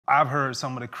I've heard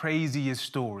some of the craziest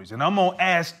stories, and I'm gonna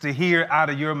ask to hear out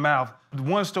of your mouth.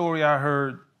 One story I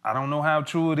heard, I don't know how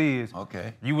true it is.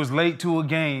 Okay. You was late to a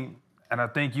game, and I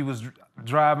think you was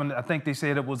driving, I think they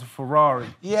said it was a Ferrari.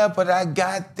 Yeah, but I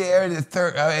got there before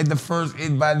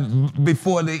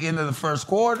the end of the first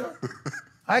quarter.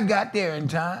 I got there in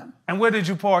time. And where did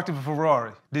you park the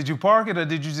Ferrari? Did you park it or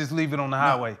did you just leave it on the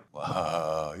highway?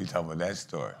 You talking about that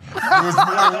story.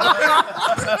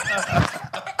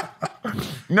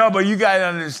 No, but you gotta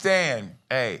understand,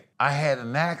 hey, I had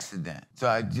an accident. So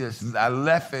I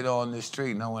left it on the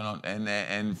street and I went on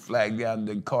and flagged down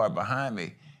the car behind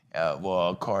me.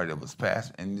 A car that was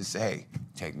passing and just said, hey,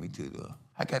 take me to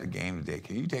I got a game today.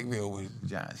 Can you take me over to the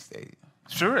Giants Stadium?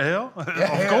 Sure, hell,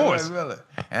 yeah, of course. Really.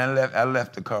 And I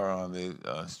left the car on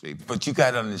the street. But you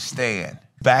gotta understand,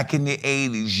 back in the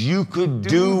 80s, you could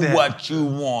do what you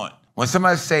want. When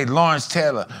somebody say Lawrence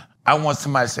Taylor, I want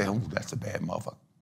somebody to say, oh, that's a bad motherfucker.